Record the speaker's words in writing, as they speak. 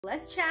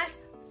Let's chat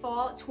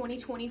fall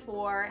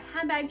 2024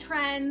 handbag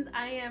trends.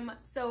 I am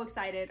so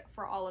excited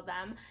for all of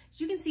them. As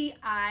you can see,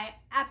 I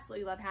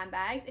absolutely love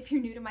handbags. If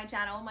you're new to my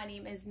channel, my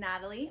name is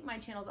Natalie. My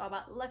channel is all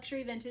about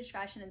luxury, vintage,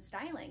 fashion, and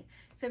styling.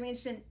 So if you're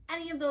interested in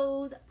any of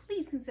those,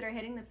 please consider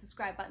hitting the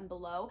subscribe button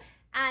below.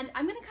 And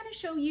I'm gonna kind of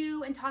show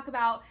you and talk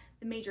about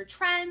the major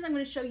trends. I'm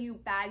gonna show you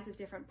bags of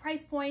different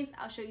price points.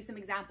 I'll show you some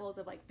examples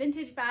of like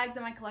vintage bags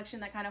in my collection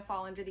that kind of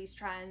fall under these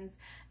trends,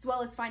 as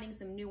well as finding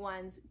some new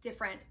ones,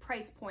 different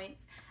price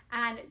points.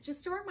 And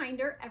just a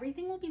reminder,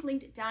 everything will be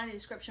linked down in the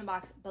description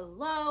box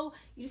below.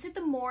 You just hit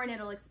the more and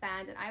it'll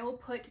expand, and I will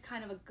put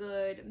kind of a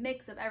good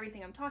mix of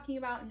everything I'm talking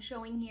about and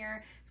showing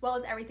here, as well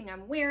as everything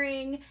I'm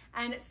wearing.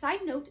 And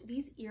side note,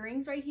 these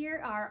earrings right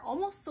here are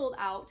almost sold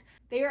out.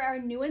 They are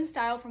new in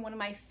style from one of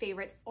my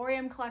favorites,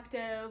 Orium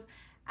Collective,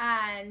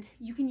 and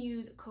you can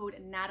use code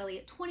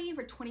Natalie20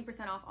 for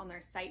 20% off on their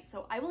site.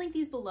 So I will link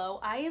these below.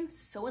 I am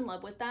so in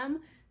love with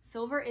them.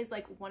 Silver is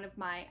like one of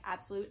my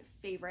absolute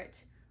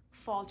favorite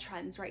fall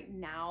trends right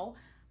now.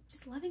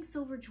 Just loving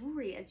silver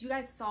jewelry. As you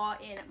guys saw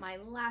in my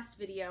last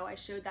video, I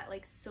showed that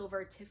like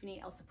silver Tiffany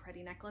Elsa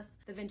Peretti necklace,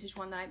 the vintage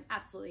one that I'm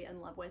absolutely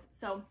in love with.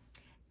 So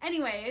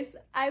anyways,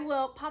 I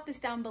will pop this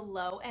down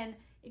below, and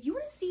if you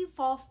want to see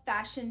fall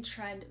fashion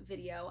trend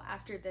video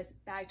after this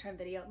bag trend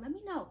video, let me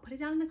know. Put it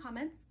down in the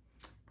comments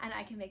and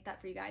I can make that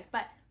for you guys.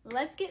 But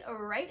let's get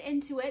right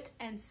into it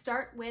and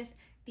start with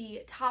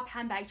the top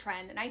handbag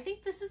trend. And I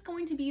think this is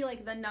going to be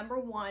like the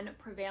 #1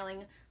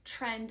 prevailing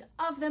trend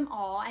of them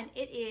all, and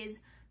it is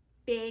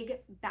big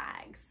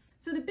bags.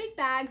 So the big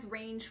bags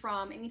range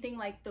from anything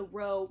like the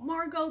Row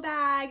Margot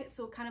bag,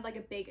 so kind of like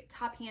a big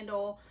top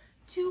handle,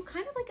 to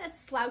kind of like a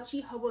slouchy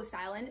hobo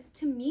style. And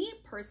to me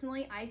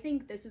personally, I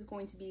think this is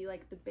going to be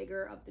like the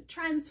bigger of the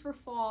trends for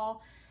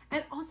fall.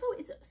 And also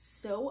it's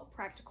so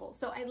practical.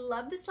 So I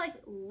love this like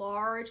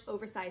large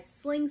oversized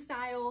sling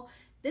style.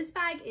 This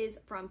bag is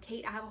from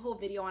Kate. I have a whole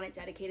video on it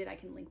dedicated. I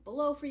can link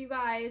below for you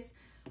guys,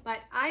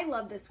 but I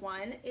love this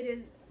one. It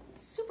is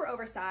super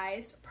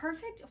oversized,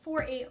 perfect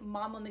for a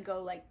mom on the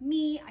go like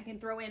me. I can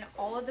throw in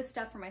all of the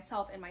stuff for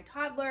myself and my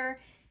toddler.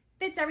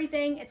 Fits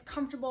everything. It's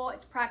comfortable,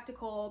 it's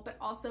practical, but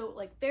also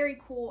like very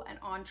cool and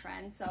on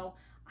trend. So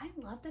I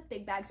love that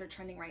big bags are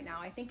trending right now.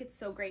 I think it's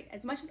so great.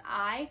 As much as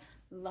I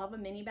love a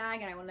mini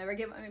bag and I will never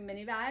give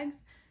mini bags,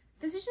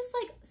 this is just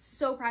like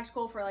so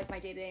practical for like my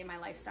day-to-day, my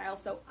lifestyle.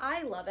 So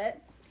I love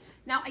it.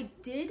 Now I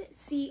did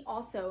see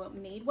also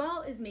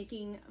Madewell is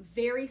making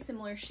very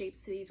similar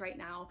shapes to these right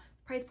now.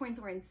 Price points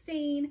are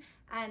insane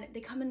and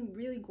they come in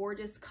really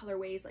gorgeous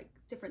colorways, like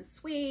different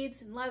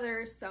suedes and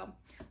leathers. So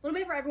a little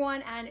bit for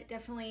everyone and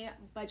definitely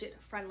budget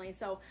friendly.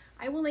 So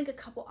I will link a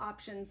couple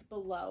options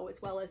below,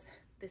 as well as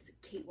this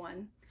Kate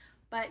one.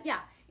 But yeah,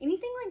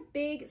 anything like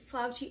big,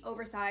 slouchy,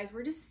 oversized,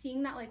 we're just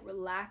seeing that like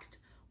relaxed,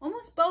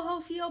 almost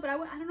boho feel, but I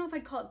don't know if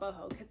I'd call it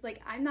boho, because like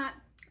I'm not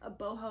a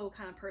boho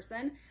kind of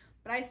person,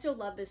 but I still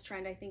love this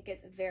trend. I think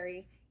it's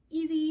very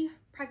easy,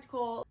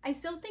 practical. I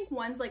still think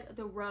ones like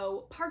the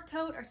Row Park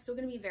Tote are still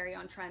gonna be very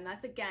on trend.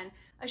 That's again,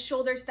 a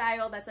shoulder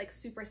style that's like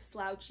super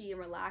slouchy and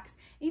relaxed.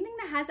 Anything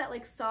that has that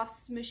like soft,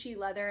 smushy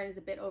leather and is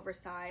a bit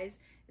oversized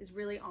is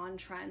really on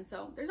trend.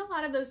 So there's a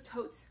lot of those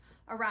totes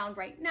around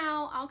right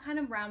now. I'll kind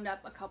of round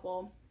up a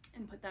couple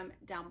and put them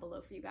down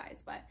below for you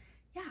guys. But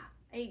yeah,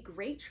 a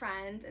great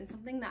trend and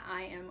something that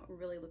I am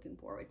really looking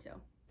forward to.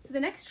 So the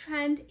next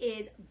trend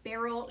is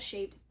barrel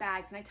shaped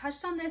bags. And I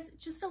touched on this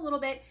just a little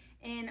bit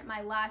in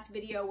my last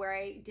video where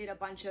I did a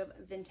bunch of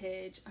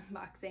vintage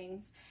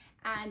unboxings.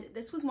 And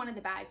this was one of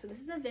the bags. So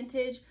this is a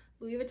vintage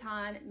Louis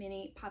Vuitton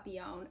mini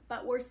papillon,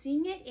 but we're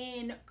seeing it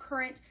in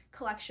current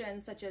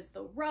collections such as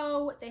the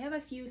Row. They have a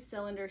few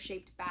cylinder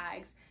shaped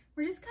bags.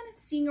 We're just kind of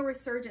seeing a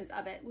resurgence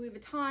of it. Louis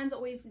Vuitton's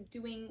always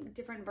doing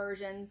different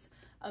versions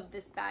of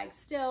this bag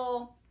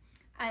still,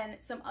 and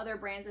some other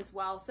brands as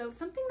well. So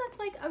something that's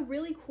like a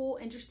really cool,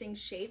 interesting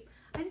shape.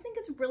 I just think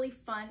it's really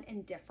fun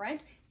and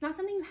different. It's not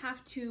something you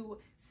have to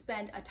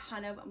spend a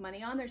ton of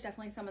money on. There's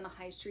definitely some in the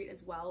Highstreet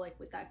as well, like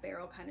with that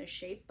barrel kind of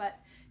shape, but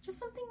just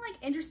something like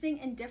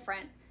interesting and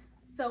different.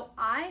 So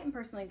I am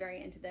personally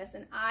very into this,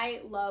 and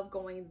I love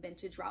going the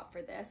vintage route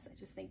for this. I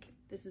just think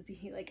this is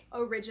the like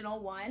original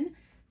one.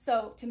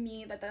 So to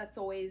me, that's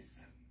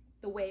always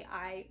the way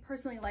I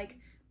personally like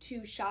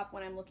to shop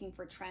when I'm looking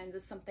for trends,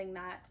 is something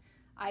that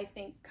I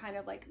think kind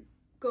of like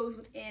goes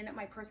within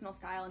my personal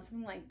style, and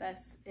something like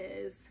this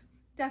is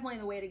definitely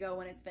the way to go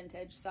when it's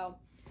vintage. So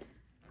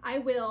I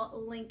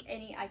will link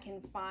any I can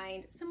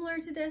find similar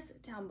to this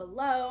down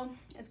below,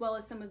 as well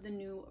as some of the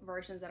new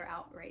versions that are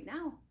out right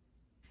now.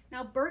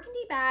 Now,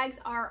 burgundy bags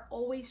are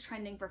always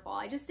trending for fall.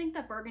 I just think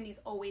that burgundy is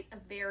always a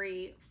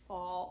very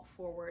fall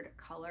forward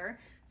color.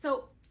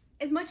 So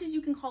as much as you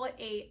can call it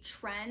a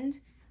trend,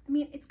 I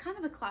mean, it's kind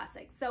of a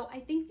classic. So I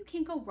think you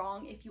can't go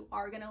wrong if you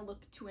are gonna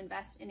look to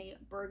invest in a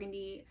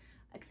burgundy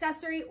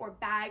accessory or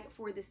bag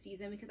for this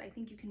season, because I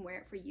think you can wear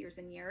it for years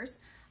and years.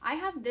 I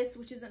have this,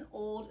 which is an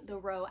old The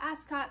Row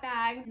Ascot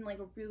bag in like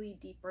a really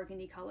deep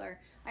burgundy color.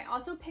 I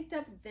also picked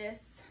up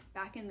this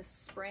back in the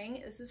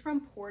spring. This is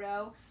from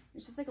Porto.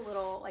 It's just like a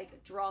little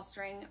like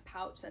drawstring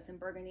pouch that's in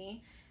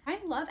burgundy. I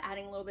love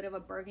adding a little bit of a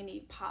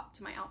burgundy pop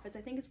to my outfits.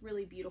 I think it's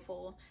really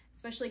beautiful,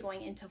 especially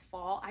going into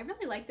fall. I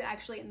really liked it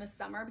actually in the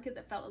summer because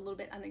it felt a little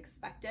bit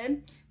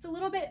unexpected. It's a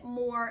little bit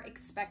more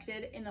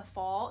expected in the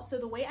fall. So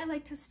the way I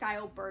like to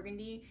style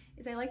burgundy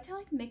is I like to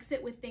like mix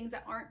it with things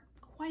that aren't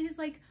quite as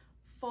like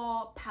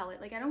fall palette.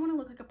 Like I don't want to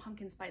look like a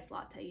pumpkin spice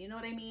latte, you know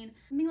what I mean?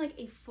 Something like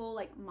a full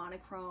like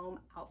monochrome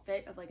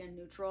outfit of like a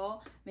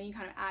neutral, then you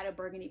kind of add a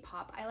burgundy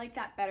pop. I like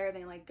that better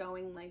than like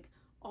going like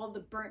all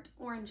the burnt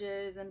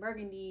oranges and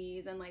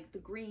burgundies and like the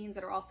greens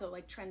that are also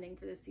like trending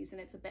for this season.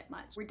 It's a bit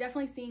much. We're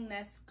definitely seeing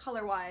this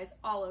color wise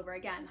all over.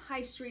 Again,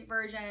 high street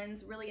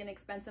versions, really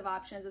inexpensive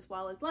options, as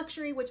well as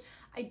luxury, which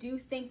I do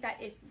think that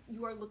if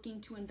you are looking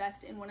to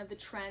invest in one of the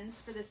trends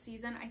for this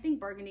season, I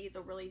think burgundy is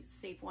a really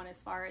safe one as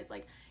far as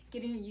like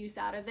getting a use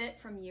out of it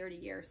from year to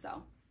year.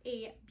 So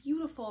a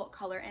beautiful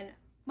color and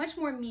much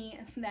more me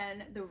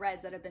than the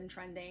reds that have been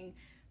trending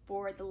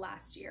for the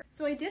last year.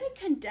 So I did a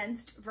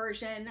condensed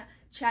version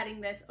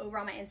chatting this over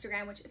on my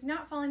Instagram, which if you're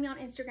not following me on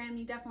Instagram,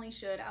 you definitely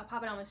should. I'll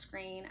pop it on the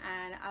screen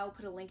and I'll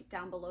put a link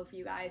down below for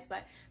you guys,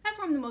 but that's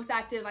where I'm the most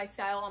active. I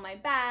style all my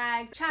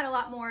bags, chat a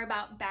lot more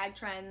about bag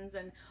trends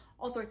and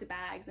all sorts of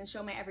bags, and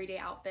show my everyday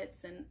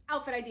outfits and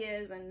outfit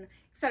ideas and et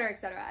cetera, et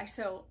cetera.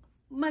 So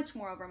much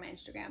more over on my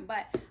Instagram,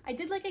 but I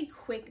did like a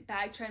quick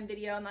bag trend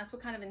video, and that's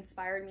what kind of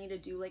inspired me to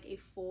do like a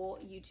full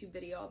YouTube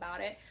video about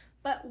it.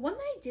 But one that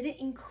I didn't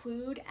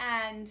include,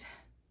 and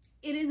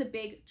it is a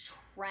big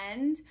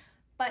trend,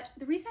 but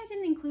the reason I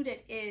didn't include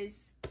it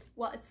is,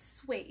 well, it's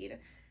suede.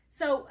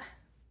 So,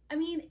 I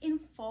mean, in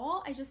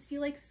fall, I just feel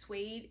like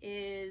suede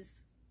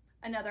is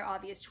another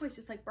obvious choice,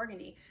 just like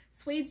burgundy.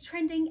 Suede's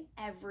trending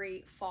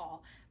every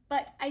fall.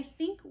 But I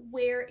think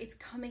where it's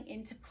coming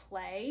into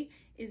play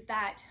is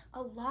that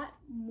a lot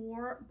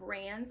more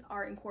brands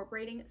are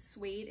incorporating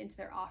suede into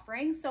their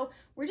offerings. So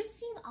we're just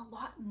seeing a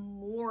lot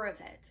more of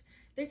it.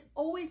 It's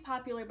always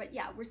popular, but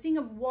yeah, we're seeing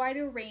a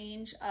wider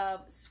range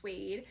of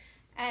suede,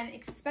 and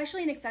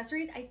especially in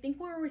accessories, I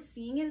think where we're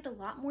seeing it is a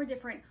lot more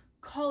different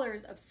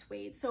colors of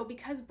suede. So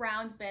because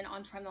brown's been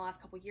on trend the last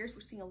couple of years,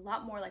 we're seeing a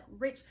lot more like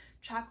rich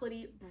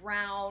chocolatey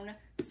brown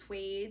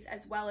suedes,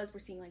 as well as we're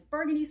seeing like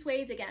burgundy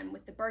suedes. Again,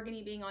 with the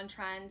burgundy being on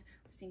trend,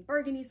 we're seeing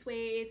burgundy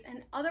suedes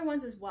and other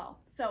ones as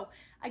well. So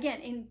again,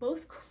 in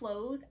both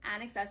clothes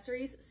and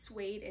accessories,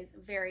 suede is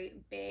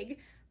very big,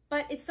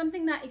 but it's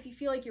something that if you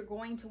feel like you're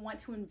going to want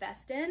to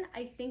invest in,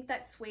 I think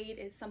that suede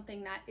is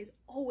something that is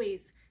always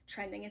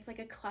trending. It's like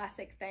a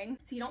classic thing,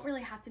 so you don't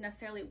really have to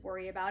necessarily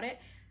worry about it.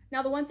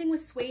 Now, the one thing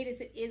with suede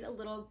is it is a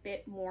little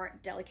bit more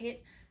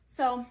delicate.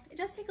 So it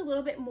does take a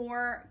little bit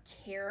more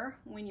care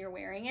when you're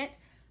wearing it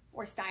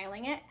or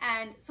styling it.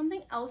 And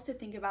something else to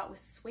think about with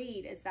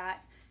suede is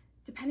that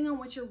depending on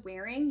what you're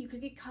wearing, you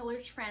could get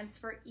color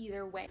transfer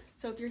either way.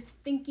 So if you're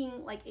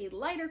thinking like a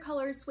lighter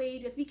colored suede,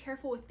 you have to be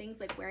careful with things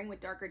like wearing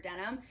with darker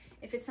denim.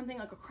 If it's something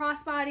like a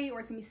crossbody or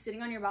it's gonna be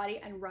sitting on your body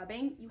and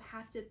rubbing, you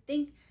have to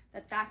think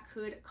that that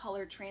could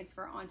color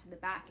transfer onto the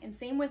back. And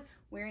same with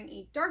wearing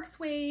a dark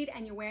suede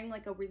and you're wearing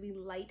like a really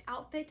light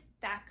outfit,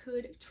 that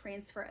could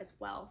transfer as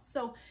well.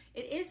 So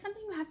it is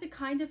something you have to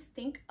kind of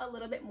think a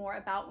little bit more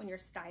about when you're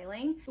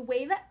styling. The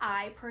way that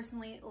I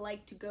personally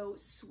like to go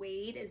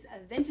suede is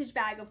a vintage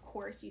bag, of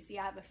course. You see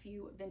I have a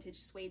few vintage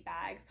suede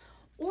bags,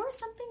 or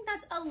something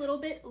that's a little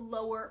bit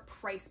lower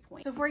price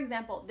point. So for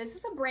example, this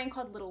is a brand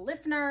called Little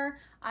Lifner.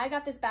 I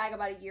got this bag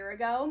about a year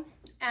ago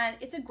and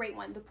it's a great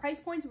one. The price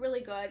point's really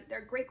good.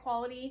 They're great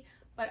quality,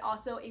 but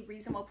also a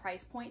reasonable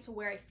price point to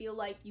where I feel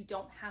like you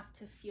don't have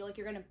to feel like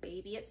you're gonna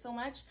baby it so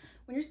much.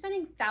 When you're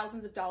spending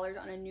thousands of dollars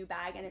on a new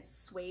bag and it's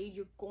suede,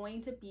 you're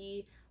going to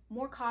be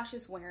more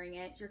cautious wearing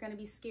it. You're gonna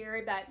be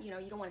scared that, you know,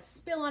 you don't wanna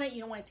spill on it, you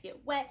don't want it to get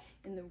wet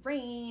in the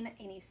rain,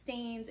 any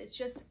stains. It's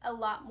just a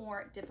lot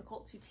more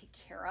difficult to take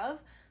care of.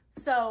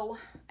 So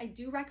I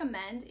do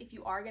recommend, if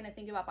you are gonna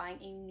think about buying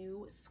a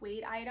new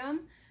suede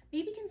item,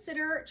 maybe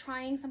consider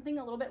trying something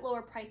a little bit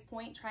lower price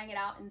point, trying it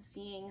out and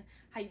seeing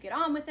how you get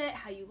on with it,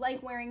 how you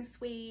like wearing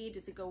suede.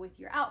 Does it go with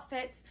your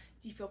outfits?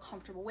 Do you feel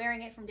comfortable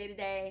wearing it from day to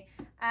day?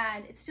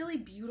 And it's still a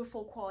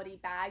beautiful quality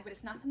bag, but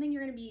it's not something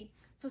you're gonna be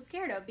so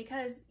scared of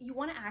because you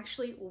wanna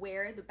actually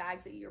wear the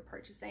bags that you're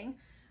purchasing.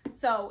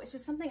 So it's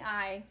just something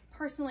I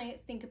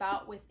personally think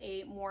about with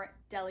a more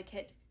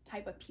delicate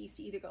type of piece,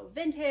 to either go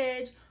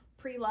vintage,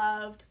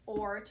 pre-loved,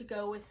 or to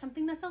go with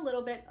something that's a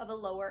little bit of a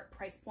lower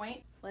price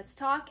point. Let's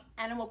talk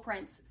animal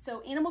prints.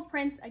 So animal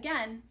prints,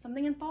 again,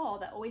 something in fall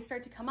that always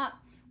start to come up.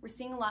 We're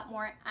seeing a lot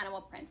more animal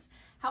prints.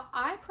 How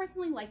I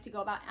personally like to go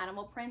about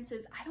animal prints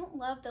is I don't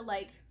love the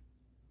like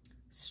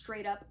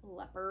straight up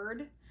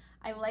leopard.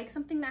 I like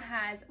something that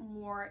has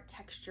more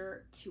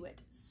texture to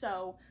it.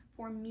 So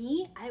for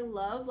me, I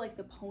love like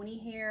the pony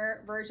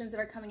hair versions that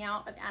are coming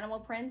out of animal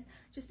prints.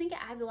 Just think it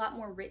adds a lot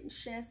more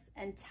richness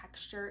and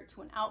texture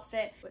to an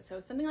outfit. So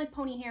something like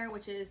pony hair,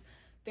 which is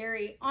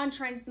very on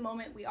trend at the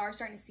moment. We are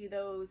starting to see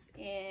those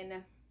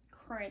in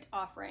current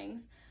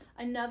offerings.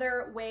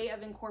 Another way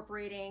of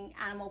incorporating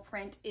animal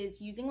print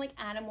is using like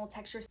animal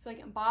texture, so like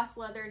embossed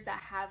leathers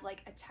that have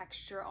like a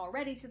texture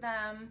already to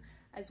them,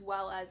 as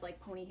well as like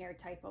pony hair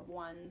type of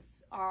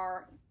ones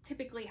are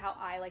typically how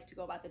I like to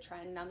go about the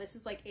trend. Now this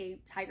is like a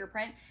tiger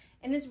print,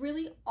 and it's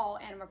really all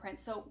animal print,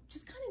 so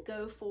just kind of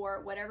go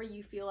for whatever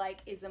you feel like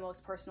is the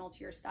most personal to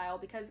your style,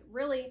 because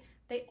really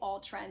they all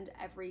trend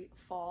every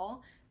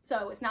fall.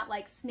 So it's not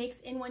like snakes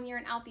in one year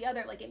and out the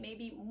other. Like, it may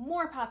be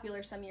more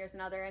popular some years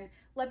than other, and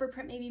leopard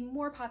print may be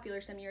more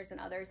popular some years than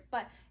others,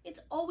 but it's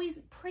always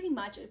pretty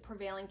much a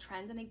prevailing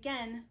trend. And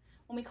again,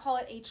 when we call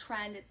it a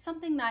trend, it's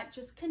something that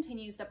just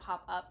continues to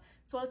pop up.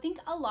 So I think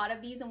a lot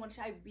of these, and what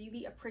I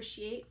really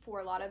appreciate for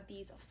a lot of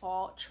these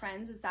fall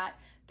trends, is that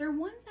they're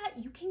ones that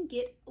you can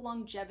get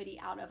longevity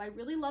out of. I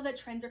really love that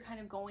trends are kind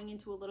of going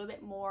into a little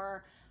bit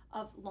more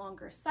of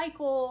longer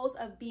cycles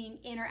of being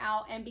in or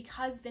out. And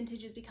because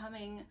vintage is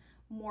becoming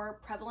more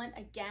prevalent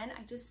again,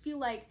 I just feel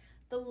like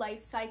the life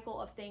cycle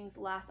of things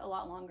lasts a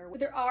lot longer.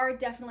 There are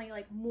definitely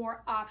like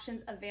more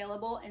options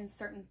available in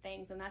certain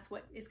things, and that's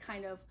what is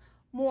kind of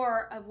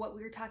more of what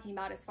we were talking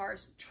about as far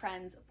as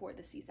trends for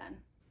the season.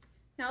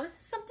 Now this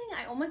is something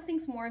I almost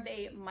think is more of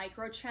a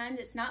micro trend.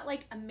 It's not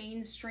like a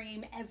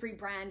mainstream, every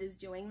brand is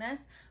doing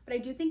this, but I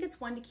do think it's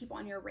one to keep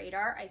on your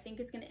radar. I think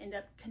it's going to end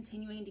up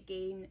continuing to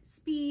gain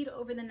speed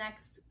over the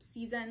next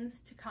seasons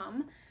to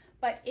come.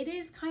 But it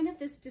is kind of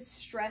this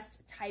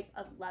distressed type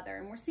of leather,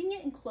 and we're seeing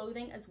it in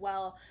clothing as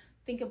well.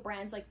 Think of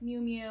brands like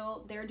Miu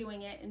Miu, they're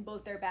doing it in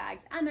both their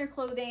bags and their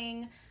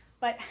clothing,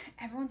 but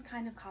everyone's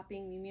kind of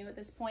copying Miu Miu at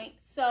this point.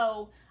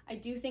 So I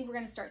do think we're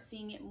gonna start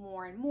seeing it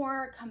more and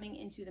more coming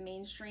into the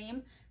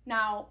mainstream.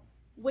 Now,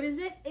 what is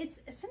it? It's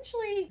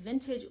essentially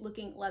vintage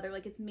looking leather,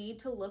 like it's made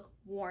to look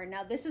worn.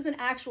 Now this is an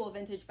actual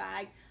vintage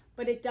bag,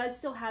 but it does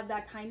still have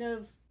that kind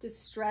of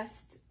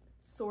distressed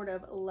sort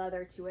of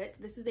leather to it.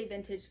 This is a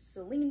vintage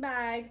Celine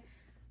bag,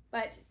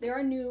 but there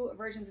are new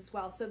versions as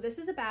well. So this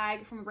is a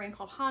bag from a brand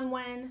called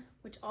Hanwen,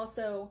 which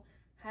also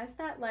has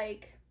that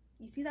like,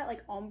 you see that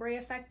like ombre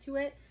effect to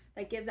it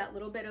that gives that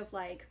little bit of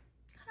like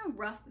kind of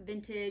rough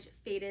vintage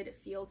faded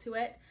feel to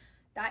it.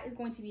 That is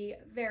going to be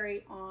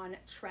very on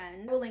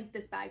trend. We'll link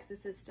this bag because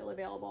this is still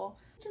available.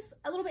 Just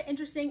a little bit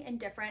interesting and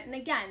different. And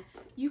again,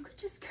 you could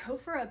just go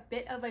for a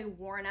bit of a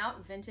worn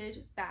out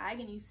vintage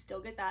bag and you still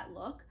get that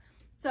look.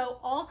 So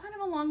all kind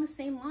of along the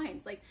same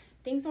lines, like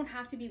things don't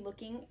have to be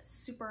looking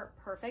super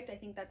perfect. I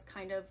think that's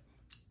kind of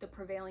the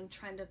prevailing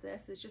trend of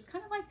this, is just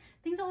kind of like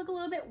things that look a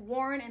little bit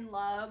worn and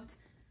loved.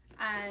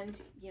 And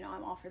you know,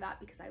 I'm all for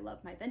that because I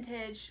love my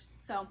vintage.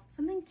 So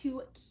something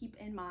to keep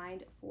in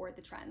mind for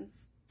the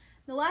trends.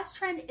 The last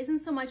trend isn't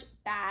so much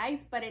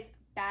bags, but it's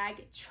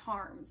bag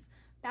charms.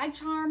 Bag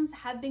charms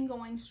have been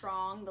going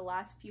strong the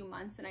last few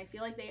months, and I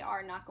feel like they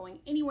are not going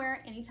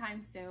anywhere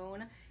anytime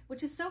soon,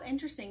 which is so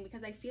interesting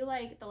because I feel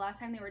like the last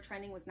time they were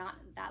trending was not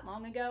that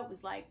long ago. It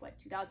was like, what,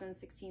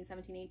 2016,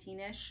 17,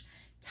 18-ish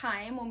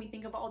time when we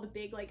think of all the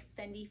big like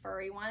Fendi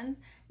furry ones.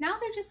 Now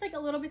they're just like a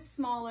little bit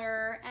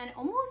smaller and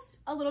almost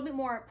a little bit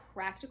more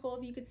practical,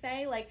 if you could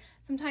say. Like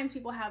sometimes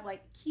people have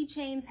like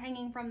keychains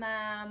hanging from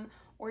them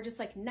or just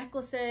like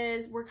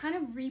necklaces. We're kind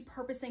of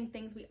repurposing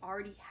things we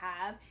already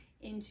have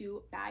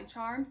into bag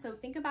charms. So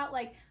think about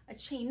like a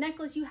chain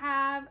necklace you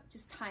have,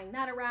 just tying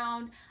that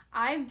around.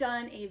 I've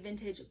done a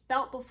vintage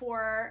belt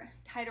before,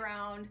 tied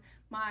around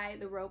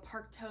the Row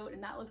Park tote,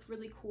 and that looked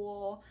really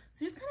cool.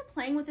 So just kind of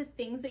playing with the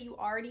things that you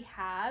already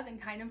have and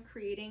kind of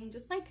creating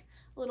just like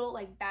a little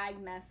like bag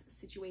mess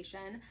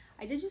situation.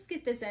 I did just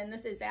get this in.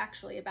 This is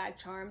actually a bag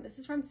charm. This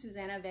is from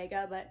Susanna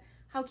Vega, but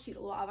how cute,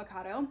 a little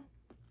avocado. And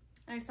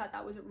I just thought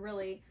that was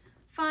really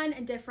fun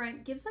and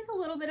different. Gives like a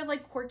little bit of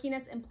like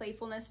quirkiness and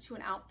playfulness to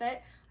an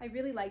outfit. I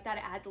really like that.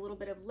 It adds a little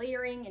bit of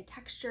layering and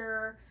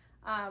texture,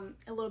 a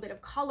little bit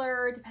of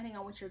color depending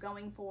on what you're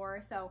going for.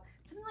 So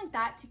something like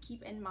that to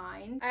keep in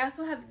mind. I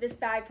also have this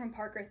bag from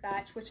Parker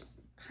Thatch, which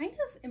kind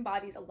of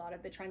embodies a lot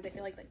of the trends. I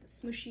feel like the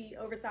smooshy,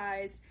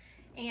 oversized,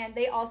 and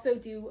they also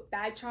do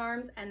bag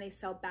charms and they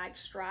sell bag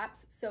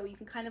straps. So you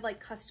can kind of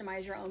like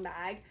customize your own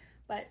bag.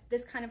 But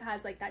this kind of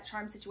has like that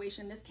charm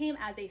situation. This came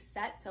as a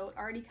set, so it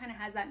already kind of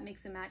has that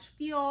mix and match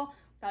feel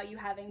without you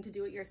having to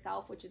do it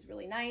yourself, which is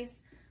really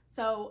nice.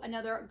 So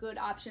another good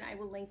option, I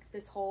will link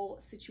this whole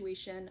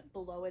situation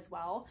below as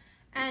well.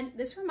 And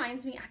this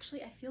reminds me,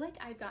 actually, I feel like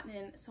I've gotten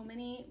in so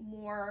many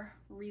more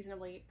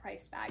reasonably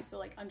priced bags, so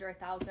like under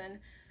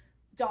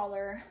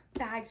 $1,000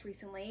 bags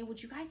recently.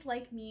 Would you guys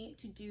like me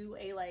to do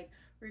a like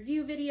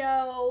review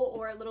video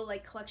or a little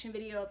like collection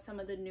video of some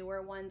of the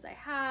newer ones I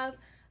have? I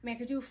mean, I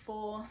could do a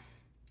full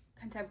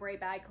contemporary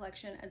bag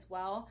collection as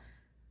well.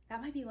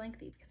 That might be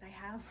lengthy because I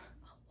have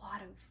a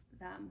lot of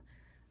them.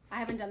 I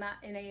haven't done that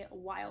in a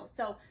while.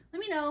 So let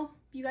me know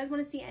if you guys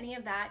want to see any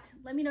of that.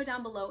 Let me know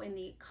down below in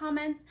the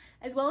comments,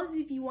 as well as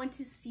if you want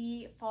to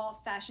see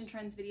fall fashion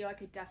trends video. I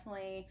could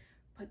definitely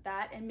put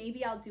that, and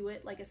maybe I'll do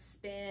it like a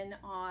spin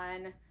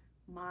on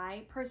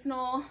my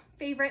personal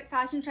favorite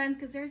fashion trends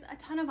because there's a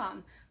ton of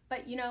them.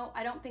 but you know,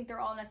 I don't think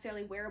they're all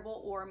necessarily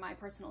wearable or my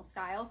personal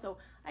style. So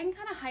I can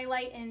kind of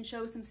highlight and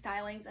show some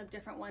stylings of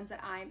different ones that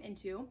I'm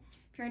into.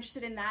 If you're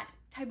interested in that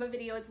type of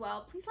video as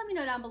well, please let me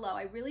know down below.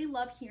 I really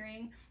love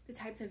hearing the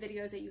types of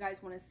videos that you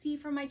guys want to see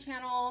from my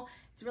channel.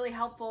 It's really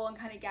helpful and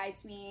kind of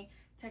guides me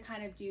to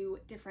kind of do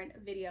different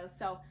videos.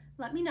 So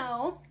let me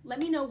know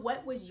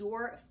what was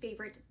your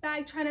favorite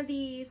bag trend of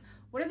these.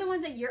 What are the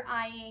ones that you're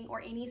eyeing,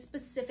 or any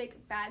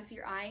specific bags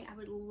you're eyeing? I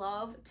would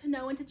love to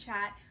know and to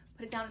chat.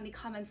 Put it down in the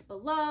comments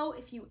below.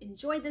 If you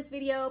enjoyed this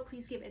video,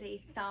 please give it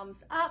a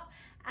thumbs up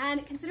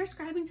and consider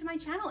subscribing to my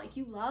channel. If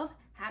you love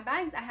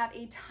handbags, I have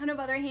a ton of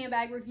other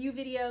handbag review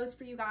videos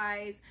for you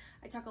guys.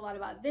 I talk a lot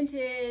about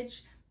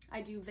vintage.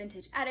 I do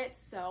vintage edits,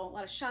 so a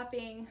lot of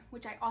shopping,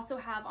 which I also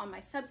have on my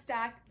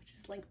Substack, which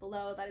is linked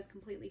below. That is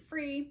completely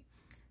free.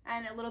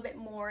 And a little bit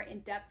more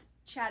in-depth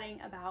chatting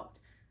about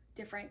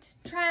different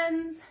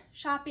trends,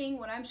 shopping,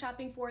 what I'm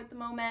shopping for at the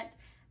moment,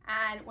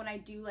 and when I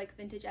do like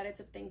vintage edits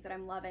of things that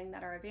I'm loving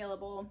that are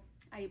available,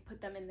 I put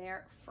them in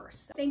there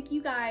first. So thank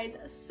you guys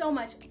so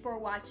much for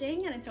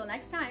watching, and until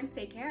next time,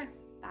 take care.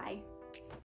 Bye.